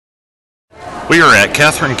We are at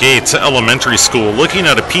Catherine Gates Elementary School looking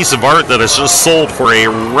at a piece of art that has just sold for a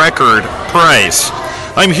record price.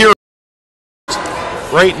 I'm here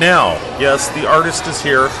right now. Yes, the artist is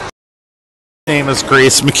here. Her name is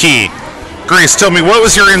Grace McKee. Grace, tell me, what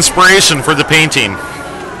was your inspiration for the painting?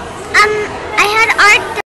 I had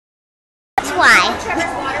art. That's why.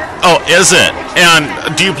 Oh, is it?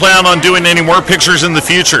 And do you plan on doing any more pictures in the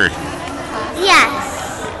future? Yes.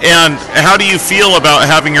 And how do you feel about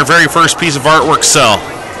having your very first piece of artwork sell?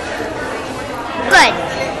 Good.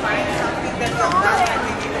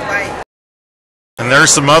 And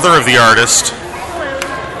there's the mother of the artist,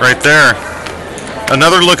 right there.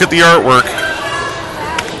 Another look at the artwork.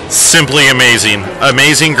 Simply amazing.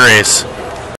 Amazing Grace.